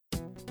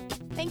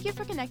Thank you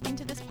for connecting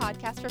to this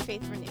podcast for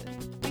Faith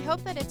Renewed. We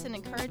hope that it's an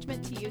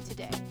encouragement to you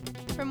today.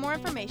 For more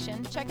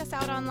information, check us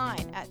out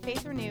online at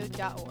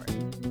faithrenewed.org.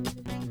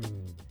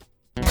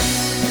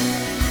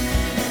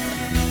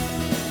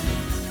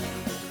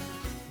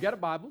 You got a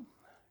Bible?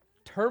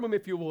 Turn them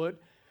if you would.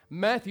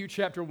 Matthew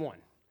chapter 1.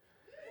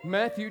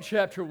 Matthew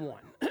chapter 1.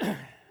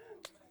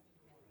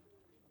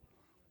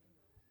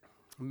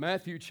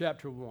 Matthew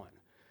chapter 1.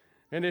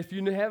 And if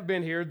you have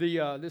been here,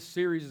 this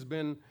series has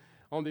been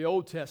on the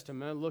Old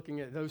Testament,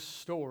 looking at those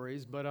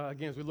stories. But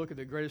again, as we look at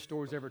the greatest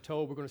stories ever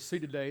told, we're going to see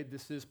today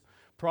this is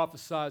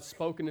prophesied,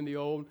 spoken in the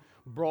Old,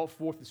 brought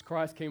forth as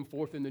Christ came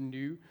forth in the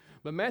New.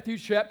 But Matthew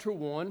chapter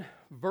 1,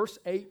 verse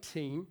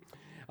 18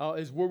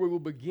 is where we will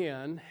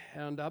begin.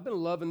 And I've been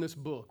loving this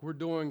book. We're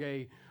doing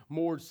a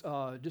more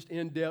just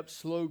in-depth,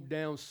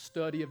 slowed-down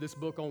study of this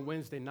book on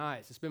Wednesday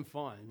nights. It's been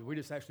fun. We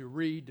just actually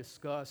read,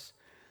 discuss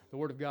the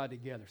Word of God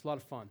together. It's a lot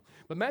of fun.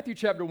 But Matthew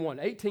chapter 1,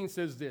 18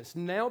 says this,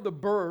 "Now the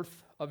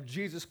birth of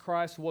Jesus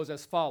Christ was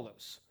as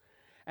follows.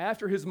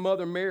 After his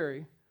mother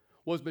Mary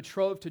was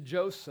betrothed to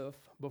Joseph,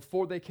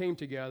 before they came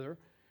together,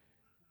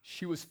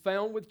 she was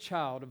found with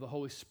child of the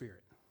Holy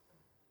Spirit."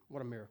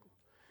 What a miracle.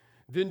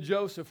 "Then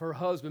Joseph, her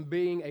husband,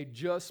 being a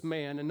just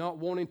man and not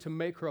wanting to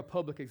make her a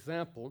public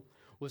example,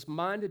 was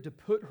minded to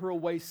put her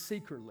away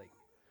secretly.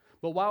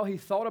 But while he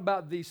thought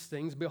about these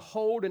things,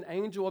 behold, an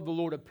angel of the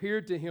Lord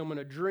appeared to him in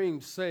a dream,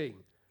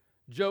 saying,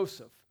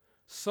 'Joseph,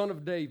 son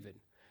of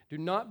David, do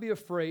not be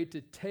afraid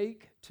to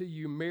take to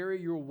you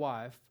Mary your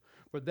wife,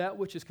 for that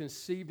which is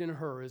conceived in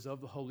her is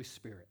of the Holy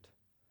Spirit.'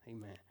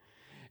 Amen.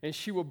 'And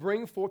she will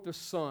bring forth a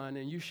son,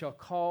 and you shall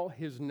call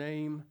his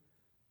name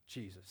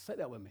Jesus.'" Say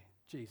that with me,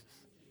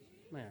 Jesus.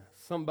 Man,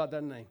 something about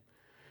that name.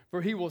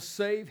 "For he will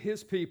save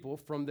his people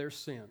from their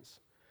sins.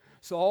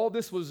 So all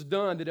this was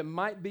done that it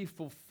might be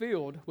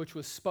fulfilled, which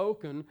was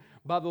spoken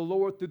by the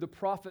Lord through the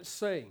prophet,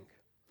 saying,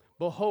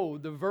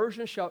 'Behold, the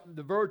virgin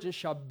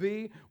shall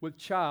be with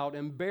child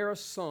and bear a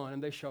son,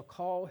 and they shall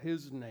call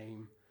his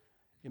name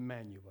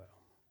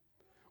Emmanuel,'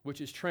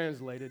 which is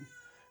translated,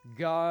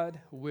 God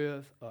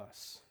with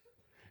us.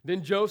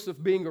 Then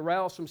Joseph, being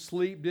aroused from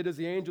sleep, did as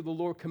the angel of the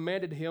Lord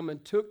commanded him,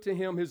 and took to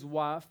him his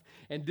wife,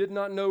 and did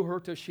not know her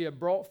till she had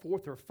brought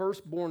forth her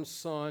firstborn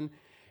son,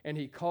 and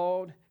he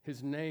called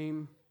his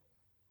name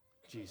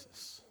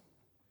Jesus."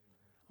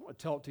 I want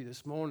to talk to you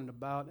this morning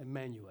about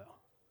Emmanuel,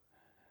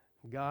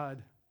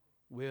 God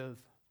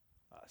with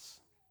us.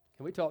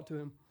 Can we talk to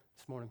him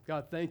this morning?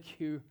 God,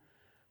 thank you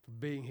for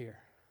being here.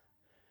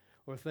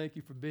 Lord, thank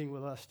you for being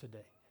with us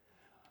today.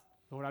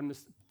 Lord, I'm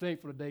just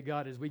thankful today,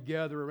 God, as we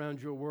gather around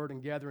your word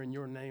and gather in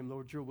your name,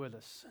 Lord, you're with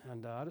us.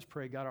 And I just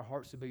pray, God, our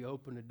hearts to be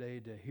open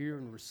today to hear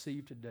and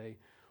receive today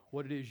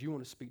what it is you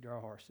want to speak to our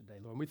hearts today,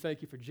 Lord. And we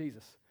thank you for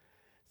Jesus.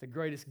 It's the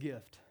greatest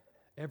gift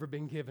ever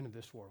been given in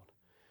this world.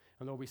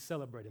 And Lord, we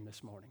celebrate him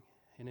this morning.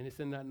 And it's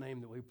in that name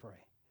that we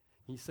pray.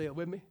 Can you say it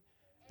with me?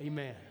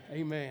 Amen,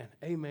 amen,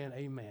 amen,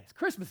 amen. It's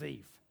Christmas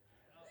Eve.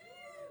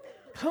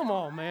 Come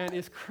on, man.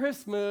 It's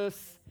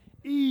Christmas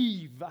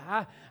Eve.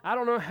 I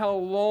don't know how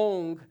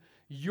long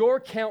your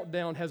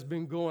countdown has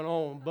been going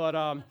on, but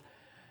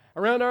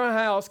around our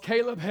house,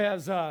 Caleb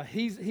has,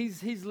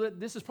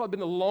 this has probably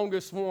been the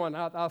longest one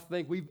I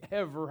think we've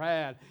ever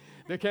had,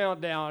 the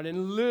countdown.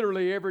 And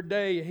literally every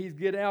day he's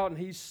get out and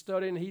he's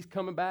studying, and he's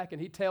coming back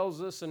and he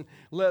tells us and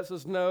lets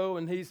us know,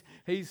 and he's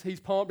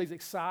pumped, he's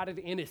excited,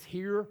 and it's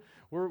here.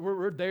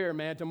 We're there,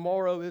 man.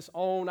 Tomorrow is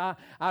on.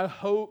 I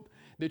hope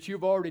that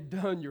you've already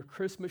done your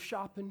Christmas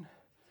shopping.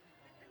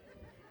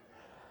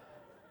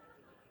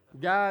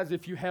 Guys,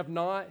 if you have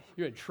not,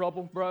 you're in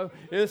trouble, bro.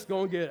 It's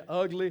going to get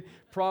ugly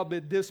probably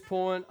at this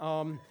point.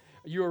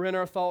 You are in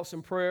our thoughts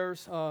and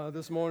prayers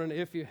this morning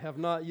if you have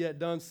not yet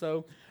done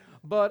so.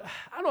 But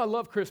I know I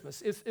love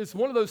Christmas. It's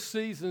one of those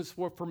seasons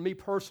where, for me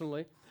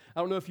personally,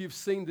 I don't know if you've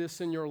seen this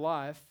in your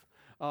life.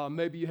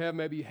 Maybe you have,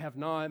 maybe you have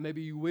not,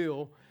 maybe you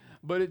will.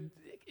 But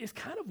it's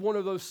kind of one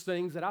of those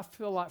things that I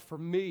feel like for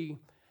me,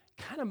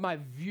 kind of my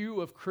view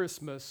of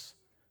Christmas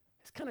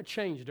has kind of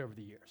changed over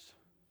the years.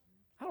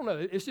 I don't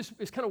know.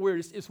 It's kind of weird.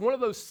 It's one of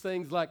those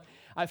things like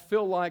I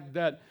feel like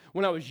that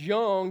when I was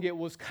young, it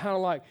was kind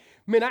of like,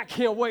 man, I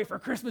can't wait for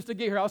Christmas to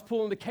get here. I was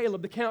pulling the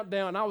Caleb, the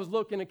countdown. I was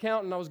looking and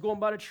counting. I was going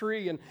by the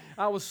tree, and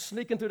I was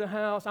sneaking through the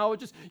house. I was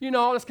just,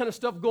 all this kind of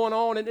stuff going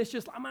on, and it's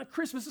just, my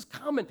Christmas is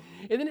coming.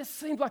 And then it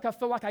seems like I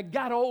felt like I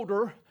got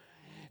older,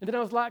 and then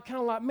I was like,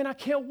 kind of like, man, I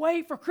can't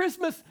wait for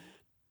Christmas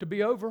to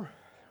be over.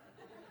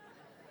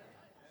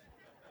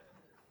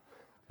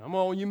 Come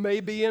on, you may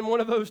be in one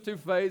of those two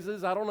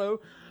phases. I don't know.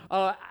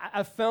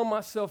 I found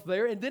myself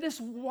there, and then it's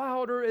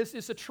wilder.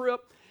 It's a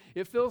trip.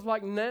 It feels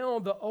like now,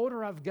 the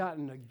older I've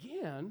gotten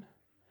again,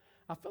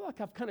 I feel like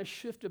I've kind of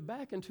shifted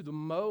back into the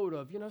mode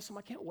of, so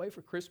I can't wait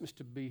for Christmas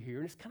to be here.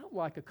 And it's kind of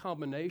like a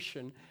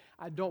combination.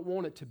 I don't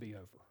want it to be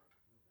over.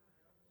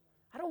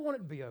 I don't want it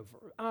to be over.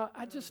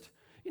 I just,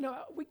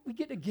 we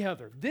get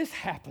together. This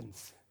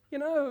happens.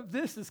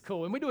 This is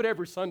cool. And we do it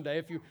every Sunday.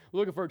 If you're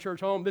looking for a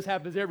church home, this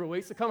happens every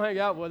week. So come hang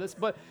out with us.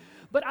 But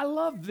but I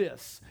love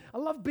this. I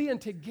love being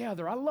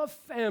together. I love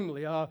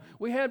family.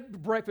 We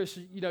had breakfast,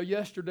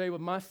 yesterday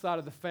with my side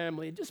of the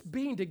family, and just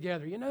being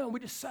together, and we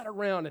just sat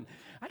around, and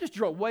I just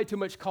drank way too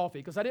much coffee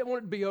because I didn't want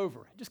it to be over.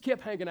 I just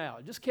kept hanging out.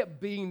 I just kept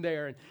being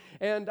there,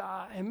 and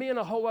me and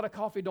a whole lot of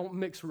coffee don't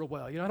mix real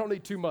well. I don't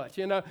need too much,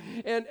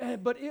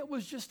 but it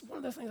was just one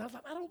of those things. I was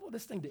like, I don't want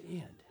this thing to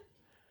end.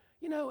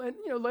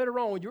 Later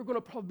on, you're going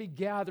to probably be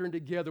gathering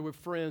together with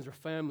friends or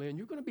family, and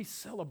you're going to be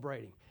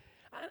celebrating.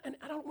 And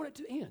I don't want it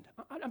to end.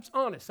 I'm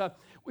honest.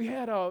 We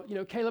had,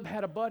 Caleb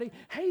had a buddy.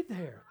 Hey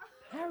there,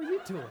 how are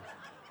you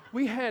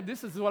doing?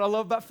 This is what I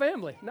love about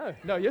family. No,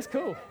 it's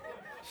cool.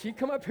 She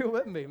come up here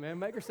with me, man.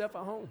 Make herself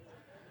at home.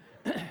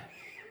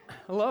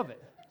 I love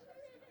it.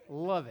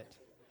 Love it.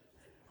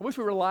 I wish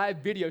we were live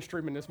video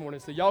streaming this morning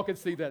so y'all could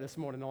see that this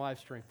morning, the live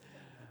stream.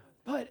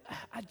 But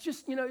I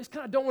just, it's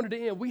kind of don't want it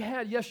to end. We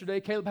had yesterday,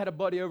 Caleb had a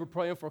buddy over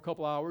praying for a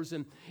couple hours,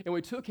 and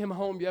we took him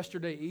home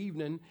yesterday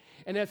evening.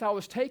 And as I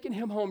was taking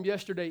him home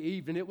yesterday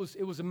evening, it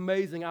was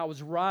amazing. I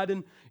was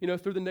riding,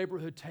 through the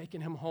neighborhood, taking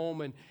him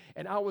home,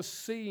 and I was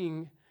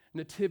seeing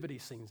nativity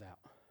scenes out.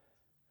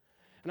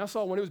 And I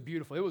saw one, it was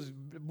beautiful. It was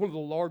one of the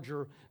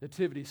larger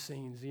nativity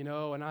scenes,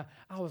 and I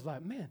was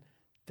like, man,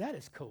 that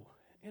is cool.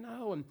 And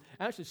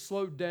I actually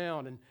slowed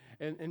down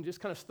and just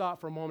kind of stopped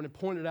for a moment and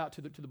pointed out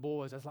to the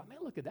boys. I was like, man,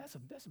 look at that.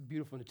 That's a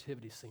beautiful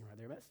nativity scene right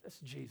there. That's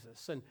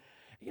Jesus. And,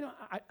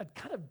 I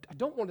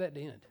don't want that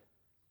to end.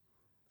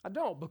 I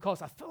don't,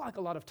 because I feel like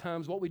a lot of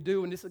times what we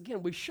do, and this,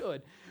 again, we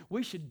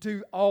should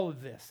do all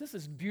of this. This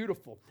is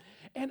beautiful.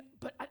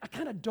 But I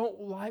kind of don't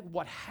like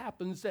what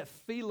happens, that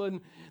feeling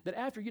that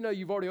after,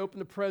 you've already opened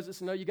the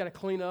presents, and you got to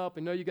clean up,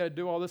 and you got to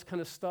do all this kind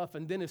of stuff,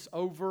 and then it's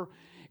over,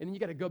 and then you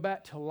got to go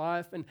back to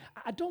life. And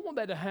I don't want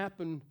that to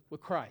happen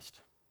with Christ.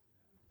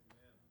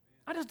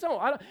 I just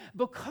don't.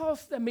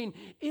 Because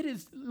it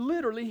is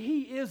literally,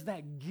 he is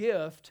that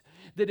gift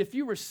that if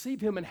you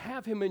receive him and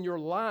have him in your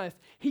life,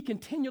 he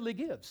continually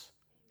gives.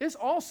 It's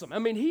awesome.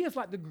 He is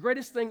like the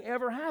greatest thing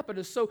ever happened.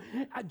 And so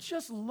I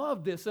just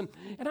love this. And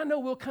I know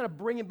we'll kind of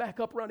bring him back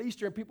up around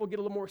Easter and people get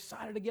a little more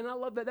excited again. I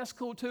love that. That's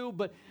cool too.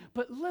 But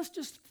let's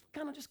just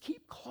kind of just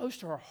keep close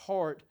to our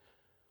heart,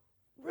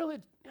 really,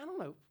 I don't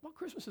know, what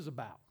Christmas is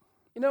about.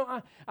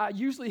 I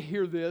usually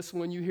hear this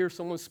when you hear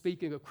someone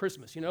speaking of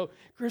Christmas.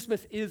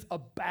 Christmas is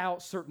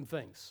about certain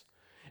things.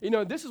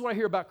 This is what I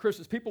hear about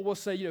Christmas. People will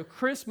say,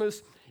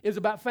 Christmas is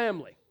about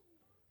family.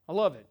 I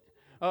love it.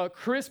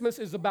 Christmas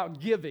is about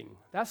giving.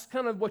 That's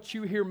kind of what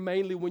you hear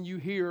mainly when you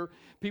hear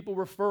people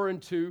referring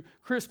to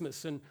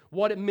Christmas and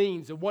what it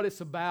means and what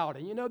it's about.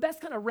 And, that's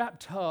kind of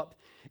wrapped up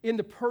in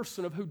the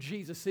person of who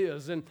Jesus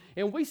is. And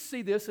we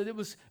see this, and it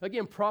was,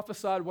 again,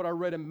 prophesied what I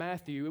read in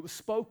Matthew. It was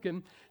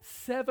spoken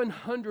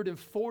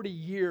 740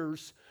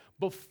 years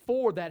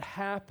before that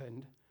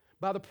happened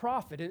by the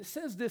prophet. And it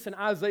says this in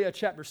Isaiah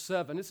chapter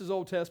 7. This is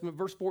Old Testament,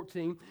 verse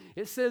 14.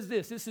 It says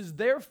this. This is,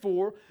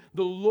 therefore,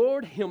 the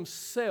Lord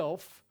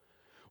himself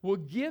will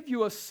give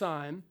you a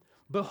sign.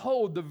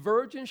 Behold, the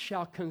virgin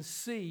shall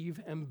conceive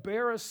and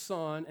bear a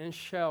son and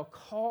shall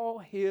call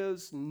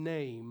his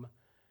name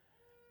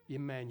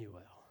Emmanuel.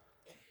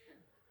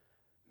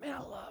 Man, I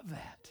love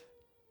that.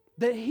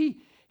 That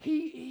he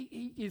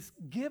is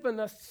giving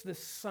us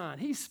this sign.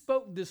 He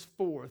spoke this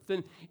forth.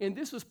 And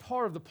this was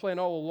part of the plan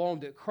all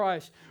along, that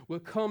Christ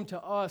would come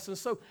to us. And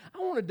so I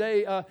want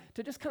today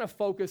to just kind of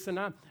focus. And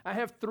I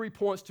have 3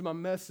 points to my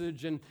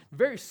message. And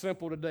very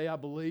simple today, I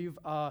believe.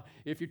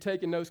 If you're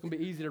taking notes, it's going to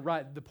be easy to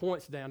write the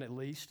points down at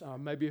least.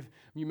 Maybe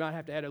you might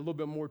have to add a little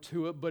bit more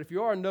to it. But if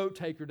you are a note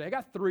taker today, I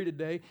got 3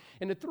 today.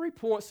 And the 3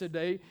 points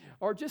today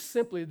are just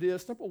simply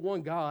this. Number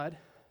 1, God.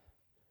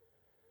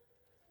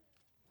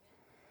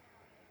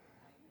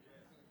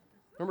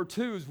 Number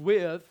 2 is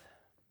with.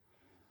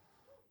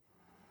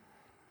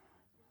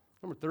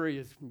 Number 3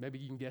 is, maybe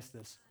you can guess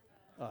this,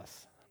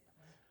 us.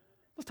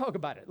 Let's talk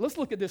about it. Let's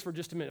look at this for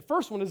just a minute.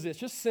 First one is this,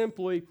 just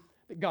simply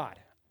God.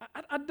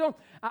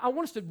 I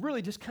want us to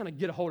really just kind of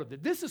get a hold of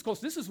it. This is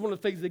one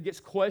of the things that gets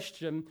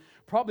questioned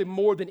probably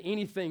more than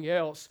anything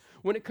else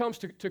when it comes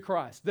to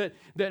Christ. That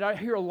I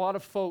hear a lot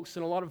of folks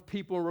and a lot of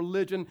people in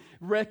religion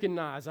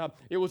recognize.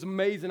 It was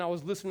amazing. I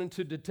was listening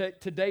to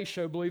Today's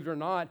Show, believe it or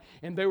not,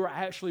 and they were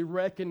actually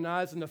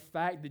recognizing the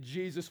fact that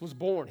Jesus was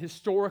born.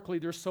 Historically,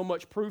 there's so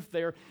much proof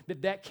there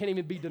that can't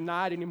even be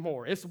denied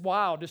anymore. It's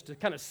wild just to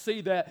kind of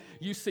see that.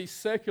 You see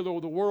secular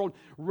the world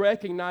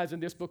recognizing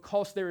this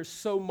because there is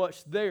so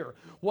much there.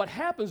 What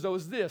happens, though,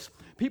 is this.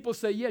 People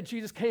say, yeah,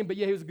 Jesus came, but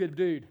yeah, he was a good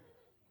dude.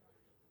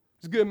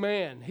 He's a good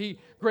man.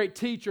 Great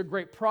teacher,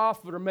 great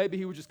prophet, or maybe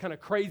he was just kind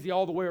of crazy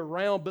all the way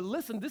around. But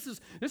listen, this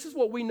is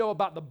what we know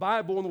about the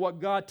Bible and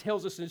what God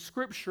tells us in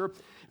Scripture,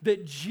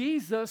 that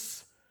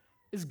Jesus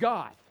is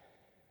God.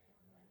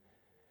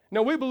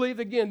 Now, we believe,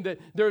 again, that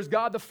there's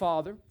God the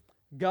Father,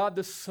 God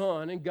the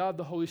Son, and God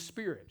the Holy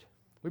Spirit.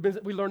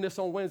 We learned this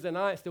on Wednesday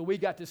nights, that we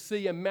got to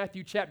see in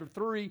Matthew chapter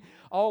 3,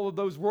 all of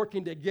those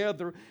working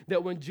together,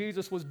 that when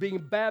Jesus was being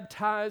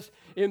baptized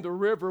in the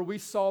river, we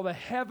saw the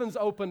heavens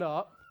open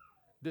up,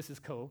 This is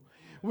cool.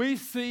 We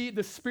see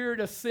the Spirit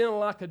ascend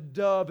like a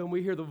dove, and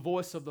we hear the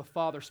voice of the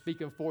Father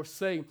speaking forth,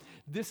 saying,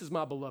 "This is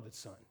my beloved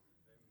Son,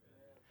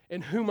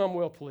 in whom I'm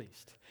well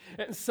pleased."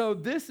 And so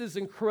this is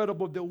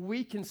incredible that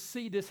we can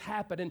see this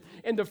happen.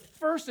 And the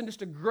first and just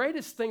the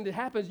greatest thing that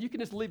happens, you can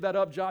just leave that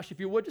up, Josh, if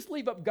you would. Just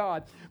leave up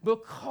God,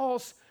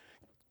 because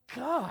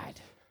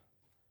God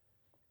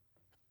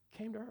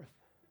came to earth.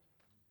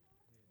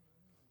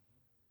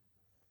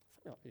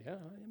 Yeah,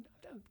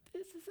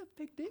 this is a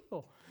big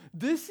deal.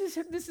 This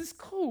is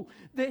cool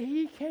that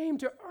he came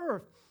to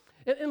earth.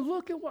 And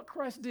look at what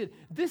Christ did.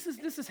 This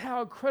is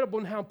how incredible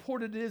and how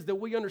important it is that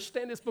we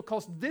understand this,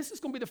 because this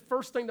is going to be the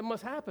first thing that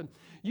must happen.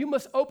 You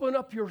must open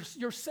up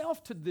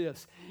yourself to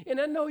this. And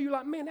I know you're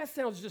like, man, that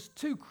sounds just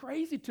too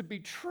crazy to be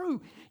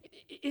true.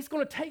 It's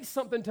going to take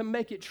something to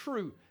make it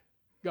true.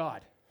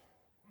 God.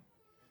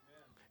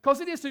 Because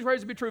it is too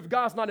crazy to be true if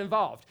God's not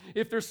involved,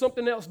 if there's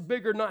something else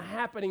bigger not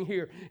happening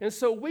here. And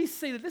so we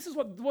see that this is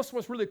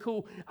what's really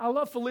cool. I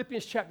love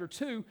Philippians chapter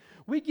 2.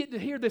 We get to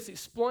hear this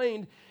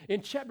explained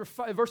in chapter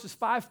 5, verses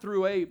 5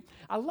 through 8.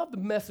 I love the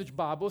Message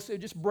Bible. So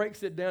it just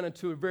breaks it down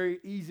into a very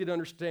easy to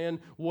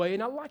understand way.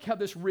 And I like how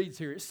this reads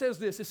here. It says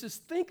this. It says,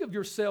 "Think of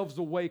yourselves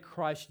the way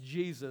Christ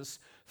Jesus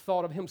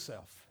thought of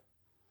himself.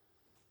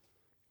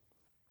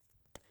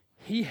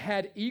 He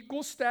had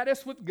equal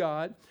status with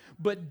God,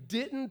 but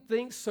didn't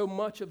think so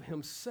much of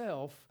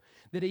himself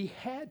that he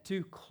had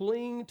to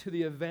cling to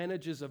the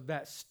advantages of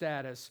that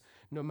status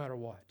no matter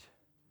what."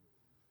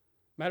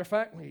 Matter of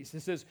fact, he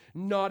says,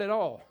 not at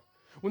all.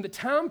 When the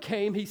time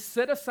came, he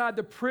set aside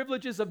the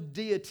privileges of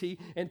deity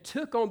and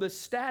took on the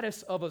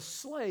status of a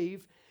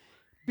slave,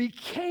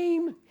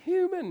 became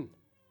human.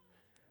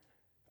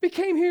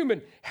 Became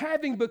human.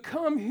 Having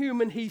become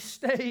human, he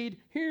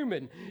stayed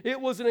human. It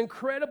was an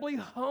incredibly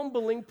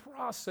humbling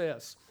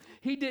process.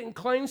 He didn't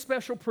claim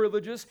special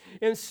privileges.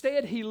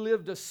 Instead, he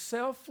lived a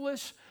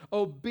selfless,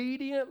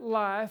 obedient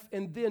life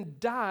and then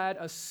died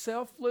a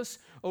selfless,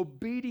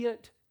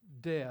 obedient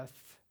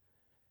death.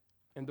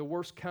 And the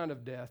worst kind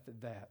of death at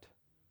that,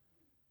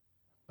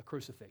 a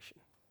crucifixion.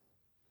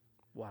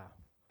 Wow.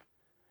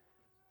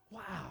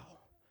 Wow.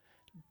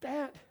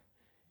 That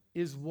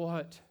is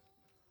what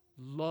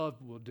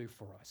love will do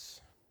for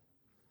us.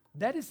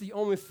 That is the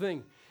only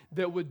thing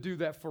that would do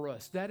that for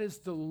us. That is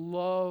the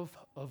love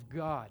of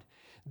God,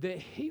 that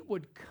he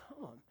would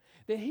come,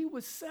 that he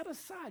would set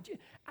aside.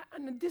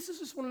 And this is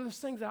just one of those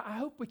things that I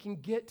hope we can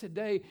get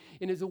today,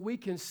 and as we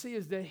can see,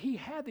 is that he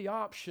had the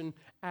option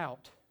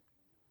out.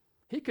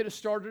 He could have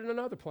started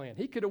another plan.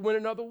 He could have went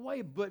another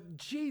way. But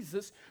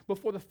Jesus,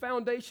 before the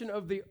foundation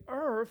of the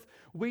earth,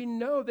 we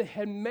know that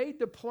had made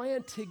the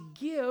plan to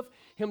give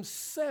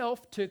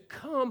himself to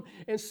come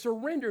and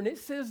surrender. And it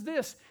says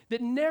this, that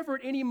never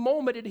at any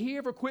moment did he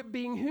ever quit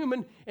being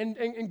human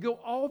and go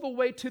all the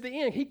way to the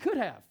end. He could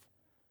have.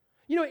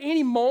 You know, at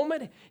any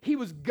moment, he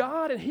was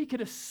God and he could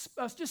have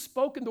just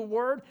spoken the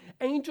word.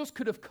 Angels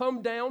could have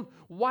come down,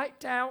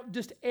 wiped out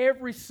just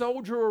every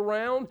soldier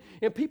around.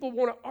 And people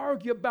want to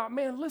argue about,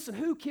 man, listen,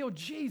 who killed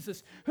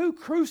Jesus? Who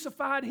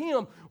crucified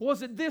him?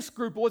 Was it this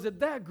group? Was it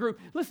that group?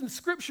 Listen,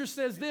 Scripture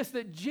says this,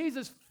 that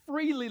Jesus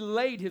freely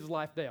laid his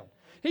life down.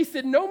 He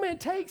said, no man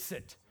takes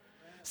it.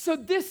 So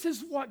this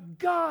is what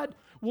God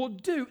will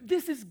do.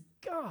 This is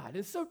God.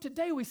 And so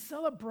today we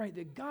celebrate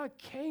that God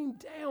came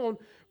down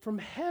from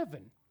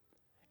heaven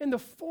in the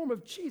form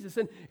of Jesus.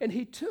 And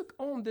he took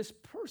on this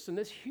person,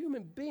 this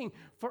human being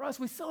for us.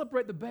 We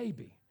celebrate the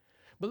baby.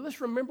 But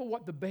let's remember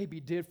what the baby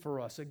did for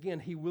us.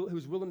 Again, he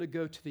was willing to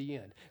go to the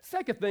end.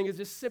 Second thing is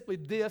just simply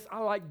this. I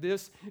like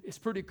this. It's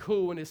pretty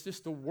cool, and it's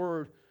just the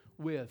word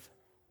with.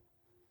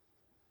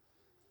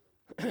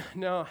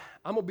 Now,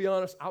 I'm going to be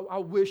honest. I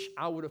wish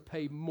I would have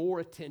paid more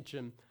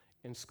attention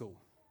in school.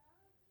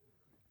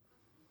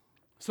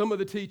 Some of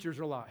the teachers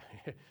are like,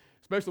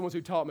 especially the ones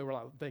who taught me, were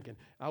like thinking,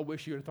 I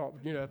wish you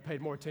had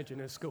paid more attention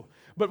in school.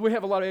 But we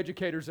have a lot of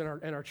educators in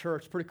our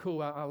church. Pretty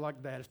cool. I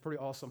like that. It's pretty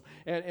awesome.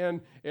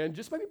 And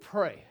just maybe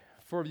pray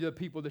for the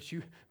people that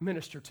you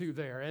minister to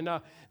there, and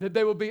that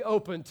they will be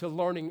open to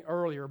learning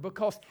earlier,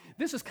 because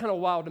this is kind of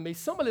wild to me.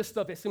 Some of this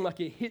stuff, it seemed like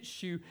it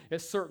hits you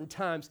at certain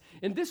times.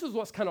 And this is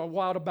what's kind of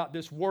wild about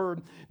this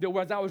word, that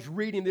as I was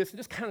reading this and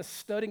just kind of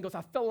studying, because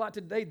I felt like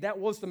today that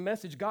was the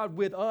message, God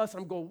with us.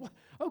 I'm going, what?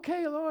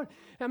 Okay, Lord.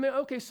 I mean,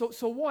 okay, so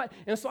what?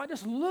 And so I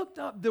just looked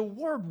up the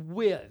word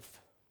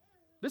with.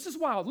 This is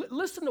wild.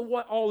 Listen to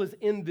what all is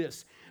in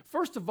this.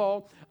 First of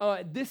all,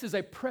 this is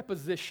a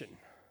preposition.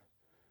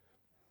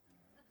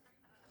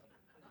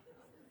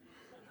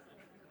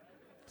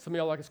 Some of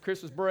y'all like, it's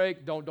Christmas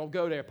break. Don't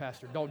go there,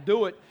 Pastor. Don't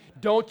do it.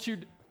 Don't you?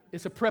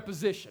 It's a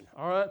preposition,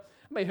 all right? It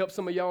may help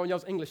some of y'all on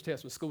y'all's English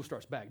test when school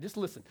starts back. Just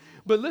listen.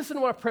 But listen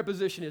to what a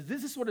preposition is.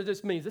 This is what it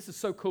just means. This is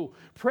so cool.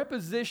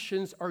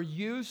 Prepositions are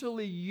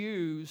usually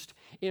used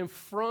in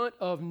front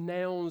of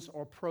nouns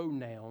or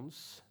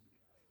pronouns.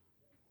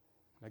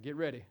 Now get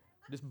ready.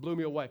 This blew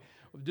me away.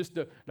 Just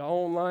the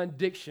online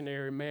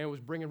dictionary, man, was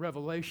bringing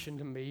revelation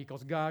to me,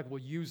 because God will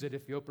use it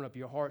if you open up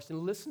your hearts. And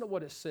listen to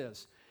what it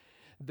says.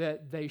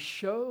 That they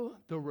show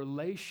the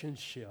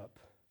relationship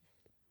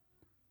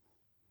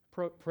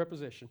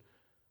preposition,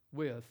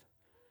 with,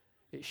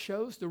 it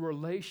shows the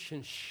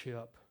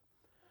relationship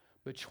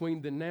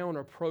between the noun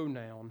or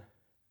pronoun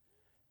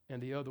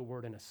and the other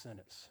word in a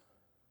sentence.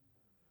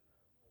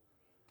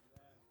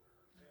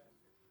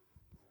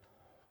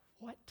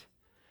 What?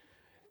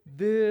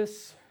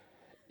 This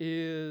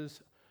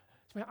is,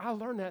 man, I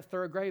learned that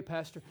third grade,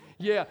 Pastor.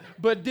 Yeah,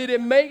 but did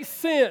it make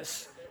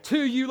sense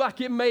to you like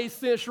it made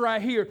sense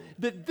right here?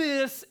 That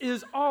this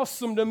is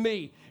awesome to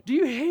me. Do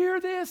you hear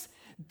this?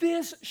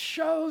 This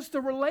shows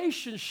the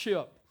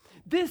relationship.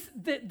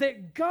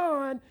 That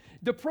God,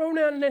 the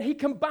pronoun, and then he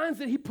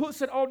combines it, he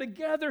puts it all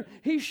together.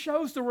 He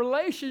shows the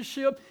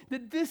relationship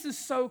that this is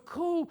so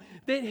cool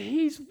that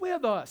he's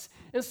with us.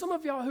 And some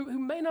of y'all who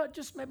may not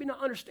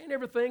understand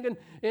everything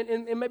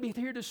and maybe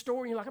hear the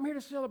story, and you're like, I'm here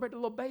to celebrate the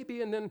little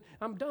baby and then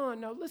I'm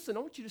done. No, listen,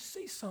 I want you to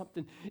see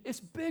something. It's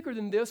bigger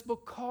than this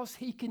because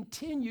he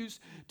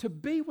continues to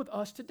be with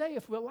us today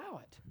if we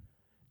allow it.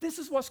 This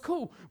is what's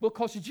cool,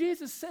 because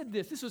Jesus said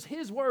this. This was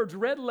his words,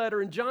 red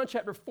letter in John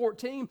chapter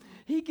 14.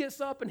 He gets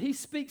up and he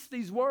speaks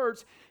these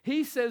words.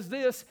 He says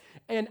this,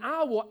 and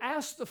I will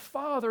ask the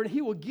Father, and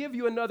he will give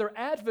you another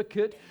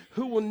advocate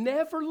who will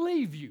never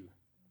leave you.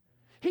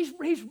 He's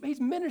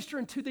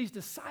ministering to these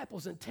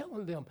disciples and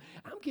telling them,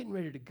 I'm getting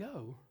ready to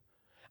go.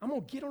 I'm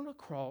going to get on a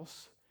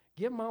cross,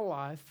 give my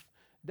life,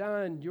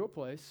 die in your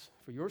place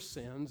for your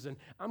sins, and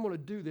I'm going to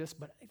do this,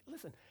 but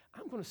listen,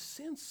 I'm going to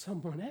send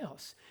someone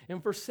else.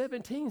 And verse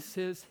 17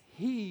 says,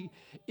 he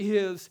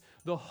is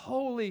the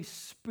Holy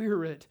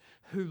Spirit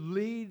who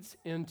leads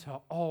into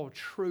all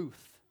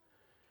truth.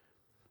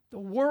 The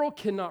world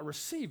cannot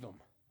receive him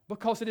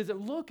because it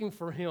isn't looking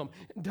for him,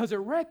 doesn't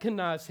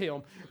recognize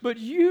him. But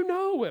you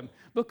know him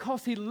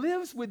because he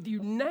lives with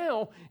you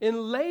now and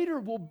later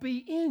will be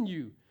in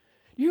you.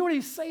 You know what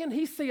he's saying?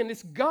 He's saying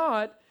this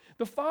God,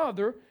 the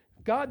Father,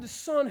 God the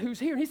Son who's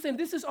here. He's saying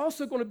this is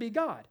also going to be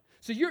God.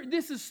 So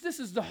this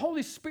is the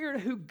Holy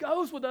Spirit who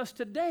goes with us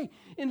today,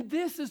 and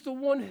this is the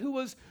one who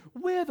is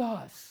with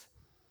us.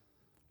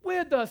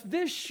 With us.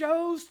 This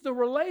shows the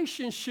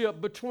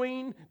relationship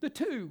between the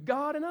two,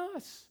 God and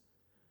us.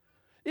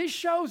 It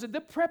shows that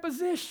the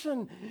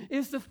preposition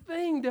is the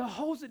thing that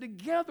holds it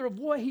together of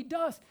what he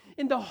does.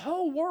 And the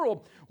whole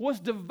world was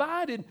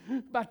divided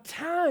by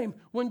time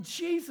when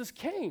Jesus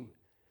came.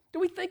 Do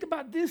we think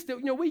about this? That,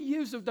 we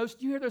use those,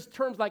 you hear those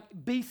terms like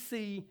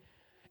BC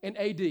and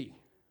AD.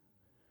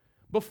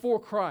 Before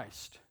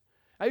Christ.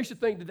 I used to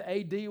think that the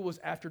AD was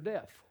after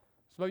death.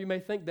 Some of you may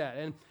think that.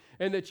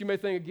 And that you may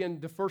think, again,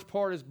 the first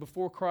part is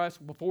before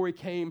Christ, before he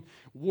came,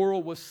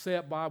 world was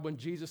set by when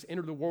Jesus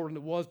entered the world, and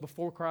it was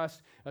before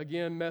Christ,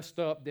 again, messed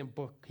up. Then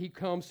he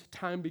comes,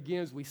 time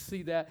begins, we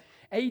see that.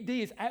 AD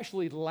is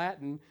actually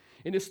Latin,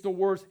 and it's the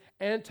words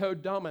Anno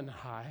Domini.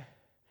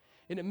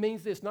 And it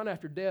means this, not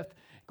after death,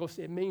 because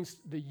it means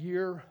the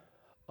year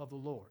of the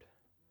Lord.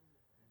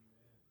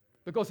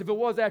 Because if it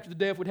was after the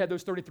death, we'd have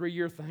those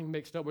 33-year thing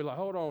mixed up. We're like,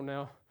 hold on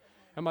now.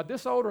 Am I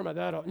this old or am I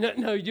that old?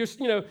 No, just,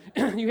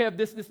 you have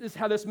this is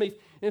how this means.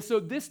 And so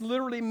this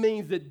literally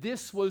means that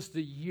this was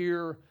the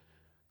year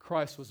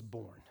Christ was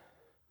born.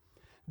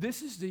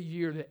 This is the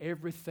year that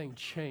everything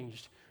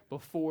changed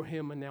before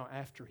him, and now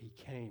after he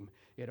came,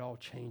 it all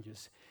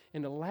changes.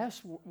 And the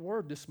last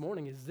word this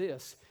morning is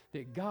this,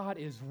 that God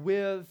is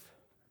with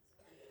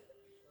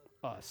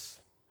us.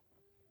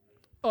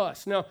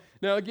 Us. Now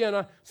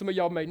again, some of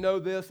y'all may know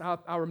this.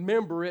 I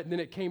remember it, and then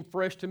it came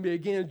fresh to me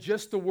again.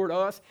 Just the word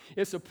us.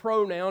 It's a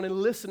pronoun, and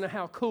listen to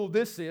how cool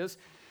this is.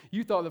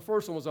 You thought the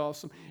first one was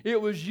awesome.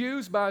 It was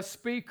used by a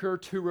speaker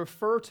to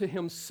refer to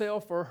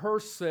himself or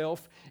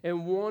herself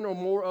and one or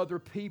more other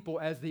people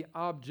as the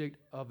object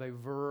of a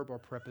verb or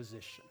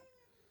preposition.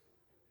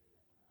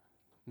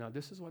 Now,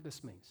 this is what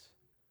this means.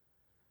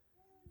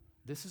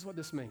 This is what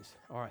this means.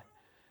 All right.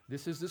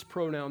 This is this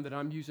pronoun that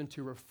I'm using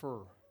to refer.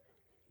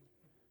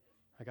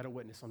 I got a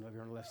witness on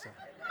the left side.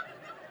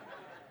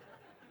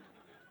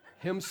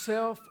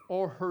 Himself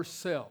or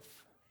herself.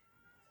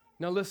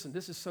 Now listen,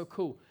 this is so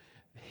cool.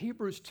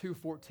 Hebrews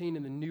 2:14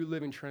 in the New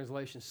Living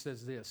Translation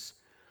says this,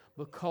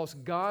 because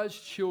God's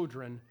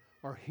children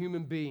are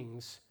human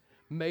beings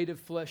made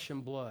of flesh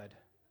and blood.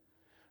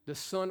 The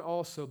Son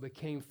also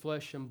became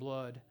flesh and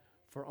blood,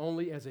 for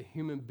only as a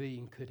human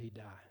being could he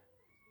die.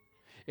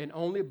 And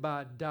only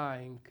by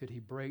dying could he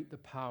break the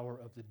power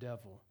of the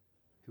devil,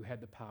 who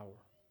had the power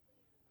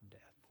of death.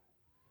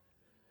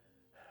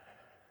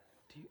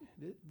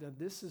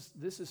 This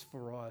is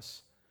for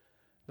us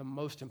the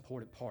most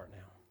important part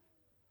now.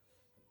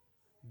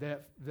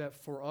 That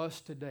for us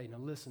today, now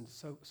listen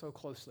so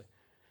closely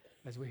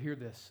as we hear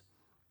this.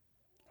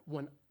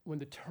 When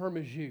the term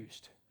is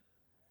used,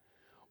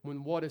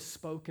 when what is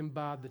spoken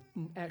by the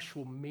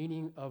actual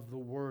meaning of the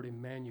word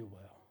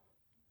Emmanuel,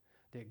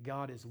 that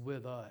God is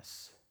with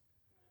us,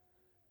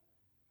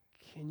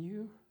 can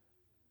you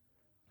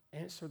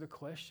answer the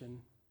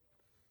question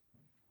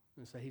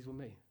and say, he's with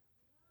me?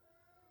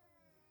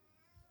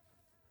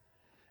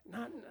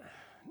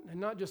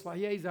 Not just like,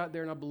 yeah, he's out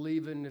there and I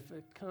believe in.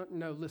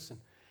 No, listen.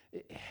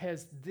 It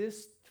has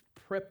this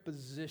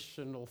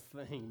prepositional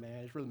thing,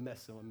 man. It's really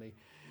messing with me.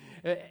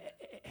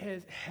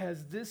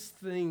 has this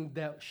thing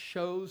that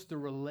shows the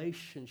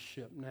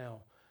relationship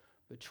now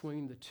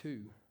between the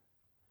two,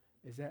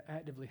 is that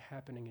actively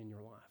happening in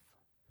your life?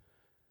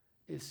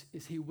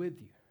 Is he with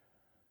you?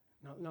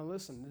 Now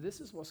listen, this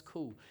is what's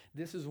cool.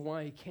 This is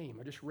why he came.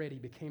 I just read he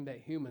became that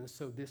human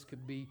so this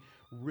could be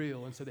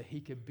real and so that he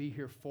could be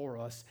here for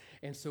us.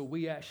 And so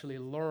we actually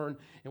learn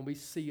and we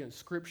see in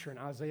Scripture in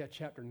Isaiah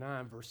chapter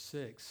 9, verse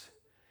 6,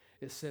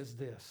 it says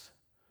this,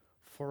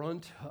 "For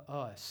unto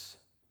us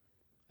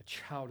a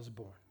child is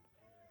born.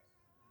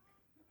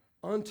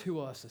 Unto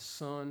us a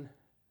son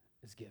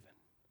is given."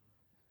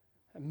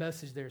 That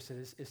message there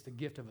says it's the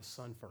gift of a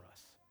son for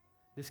us.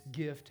 This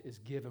gift is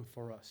given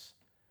for us.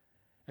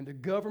 And the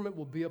government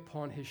will be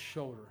upon his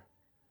shoulder,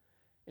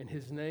 and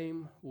his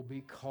name will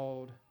be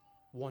called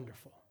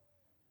Wonderful,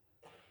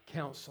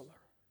 Counselor,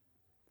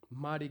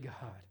 Mighty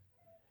God,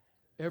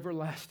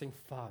 Everlasting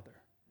Father,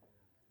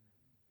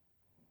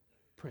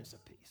 Prince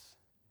of Peace.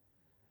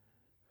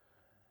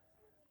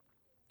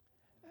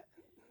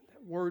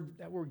 That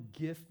word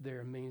gift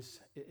there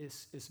means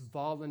it's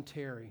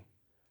voluntary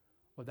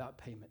without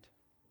payment.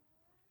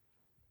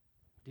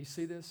 Do you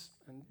see this?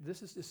 And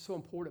this is so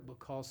important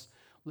because,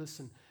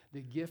 listen,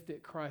 the gift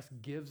that Christ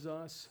gives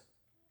us,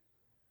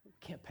 we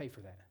can't pay for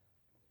that.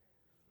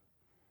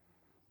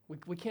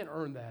 We can't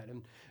earn that.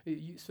 And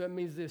so that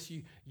means this,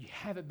 you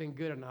haven't been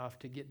good enough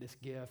to get this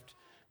gift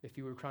if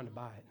you were trying to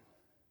buy it.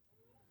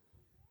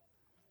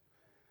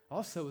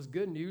 Also, it's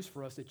good news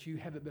for us that you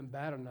haven't been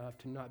bad enough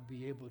to not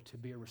be able to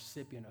be a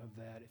recipient of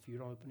that if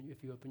you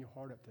open your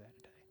heart up to that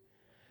today.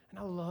 And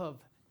I love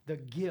the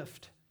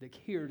gift that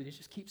here that it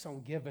just keeps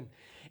on giving.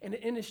 And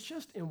it's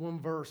just in one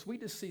verse. We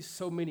just see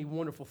so many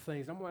wonderful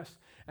things. I'm going to ask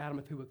Adam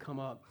if he would come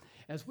up.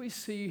 As we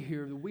see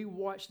here, we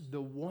watch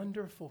the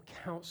wonderful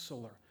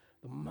Counselor,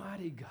 the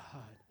mighty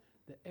God,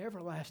 the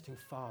everlasting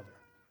Father,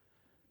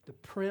 the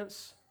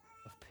Prince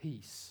of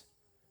Peace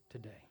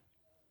today.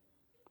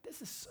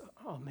 This is,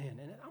 oh man,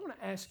 and I want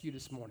to ask you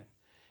this morning,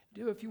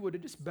 if you would, to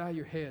just bow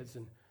your heads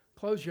and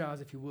close your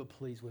eyes if you would,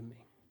 please, with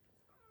me.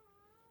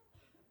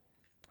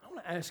 I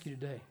want to ask you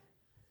today,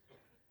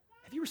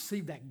 have you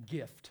received that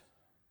gift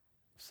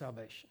of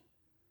salvation?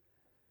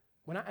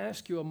 When I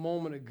asked you a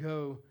moment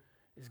ago,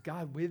 is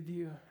God with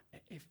you?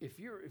 If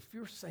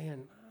you're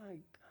saying, I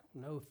don't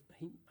know,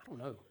 I don't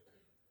know.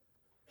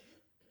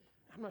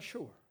 I'm not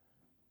sure.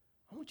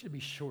 I want you to be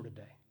sure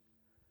today.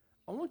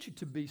 I want you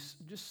to be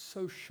just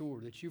so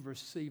sure that you've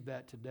received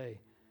that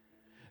today,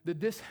 that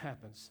this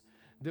happens,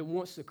 that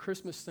once the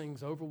Christmas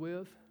thing's over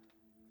with,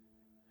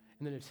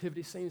 and the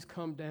nativity scenes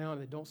come down,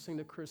 and they don't sing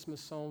the Christmas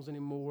songs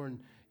anymore, and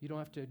you don't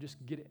have to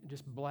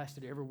just blast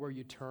it everywhere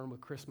you turn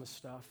with Christmas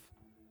stuff.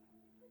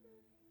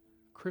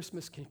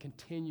 Christmas can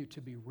continue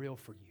to be real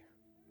for you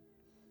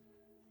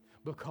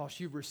because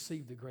you've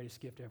received the greatest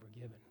gift ever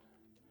given.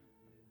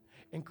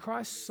 And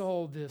Christ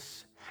saw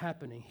this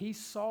happening. He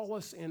saw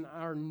us in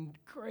our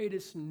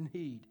greatest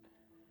need.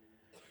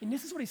 And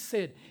this is what he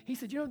said. He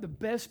said, the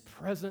best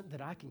present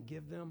that I can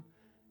give them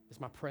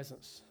is my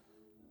presence.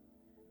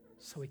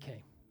 So he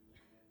came.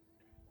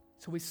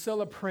 So we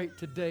celebrate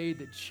today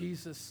that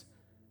Jesus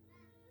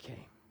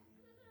came.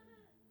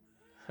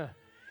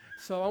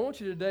 So I want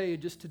you today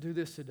just to do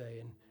this today.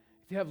 And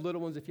if you have little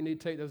ones, if you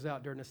need to take those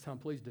out during this time,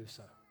 please do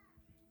so.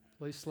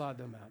 Please slide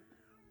them out.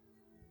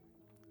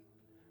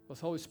 Well,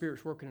 the Holy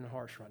Spirit's working in our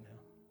hearts right now.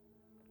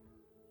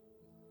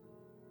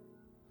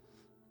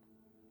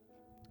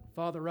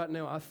 Father, right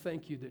now, I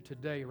thank you that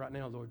today, right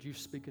now, Lord, you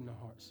speak in our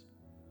hearts.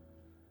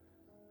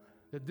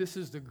 That this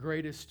is the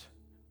greatest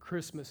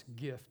Christmas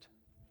gift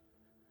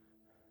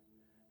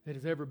that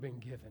has ever been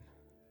given.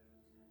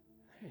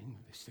 And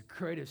it's the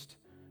greatest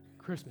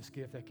Christmas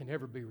gift that can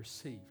ever be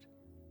received.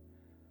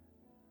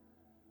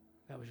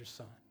 That was your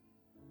Son.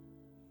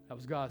 That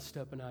was God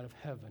stepping out of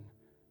heaven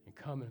and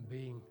coming and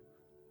being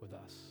with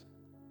us.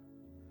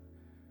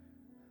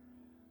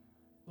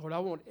 Lord, I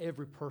want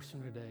every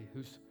person today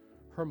who's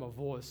heard my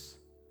voice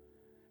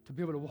to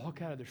be able to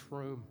walk out of this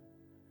room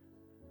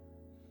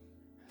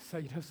and say,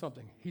 you know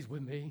something? He's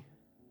with me.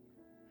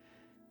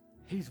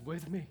 He's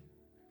with me.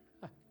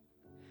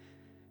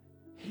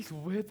 He's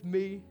with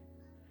me.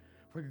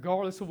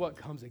 Regardless of what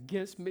comes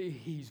against me,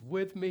 he's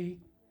with me.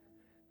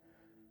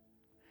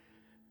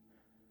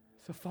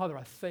 So, Father,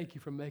 I thank you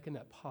for making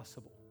that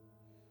possible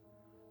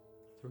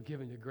through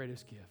giving the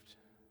greatest gift,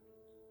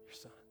 your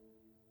Son.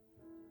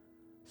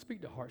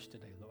 Speak to hearts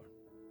today, Lord.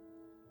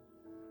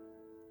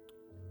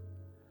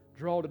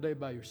 Draw today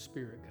by your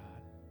Spirit,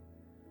 God.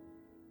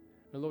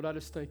 And Lord, I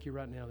just thank you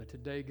right now that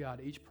today, God,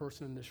 each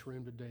person in this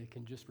room today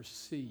can just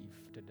receive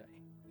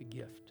today the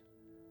gift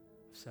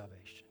of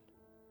salvation.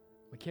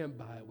 We can't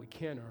buy it. We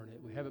can't earn it.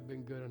 We haven't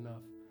been good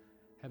enough,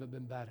 haven't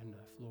been bad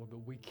enough, Lord, but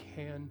we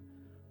can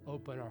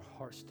open our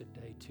hearts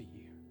today to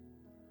you.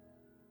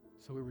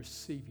 So we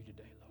receive you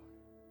today, Lord.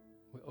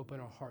 We open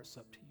our hearts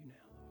up to you now,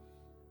 Lord.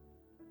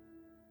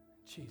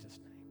 In Jesus'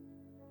 name.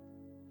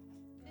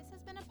 This has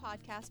has been a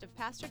podcast of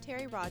Pastor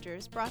Terry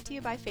Rogers brought to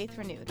you by Faith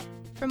Renewed.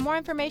 For more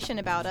information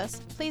about us,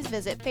 please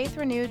visit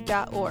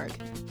faithrenewed.org.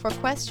 For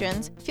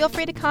questions, feel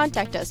free to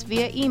contact us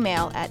via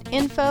email at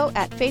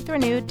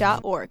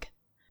info@faithrenewed.org.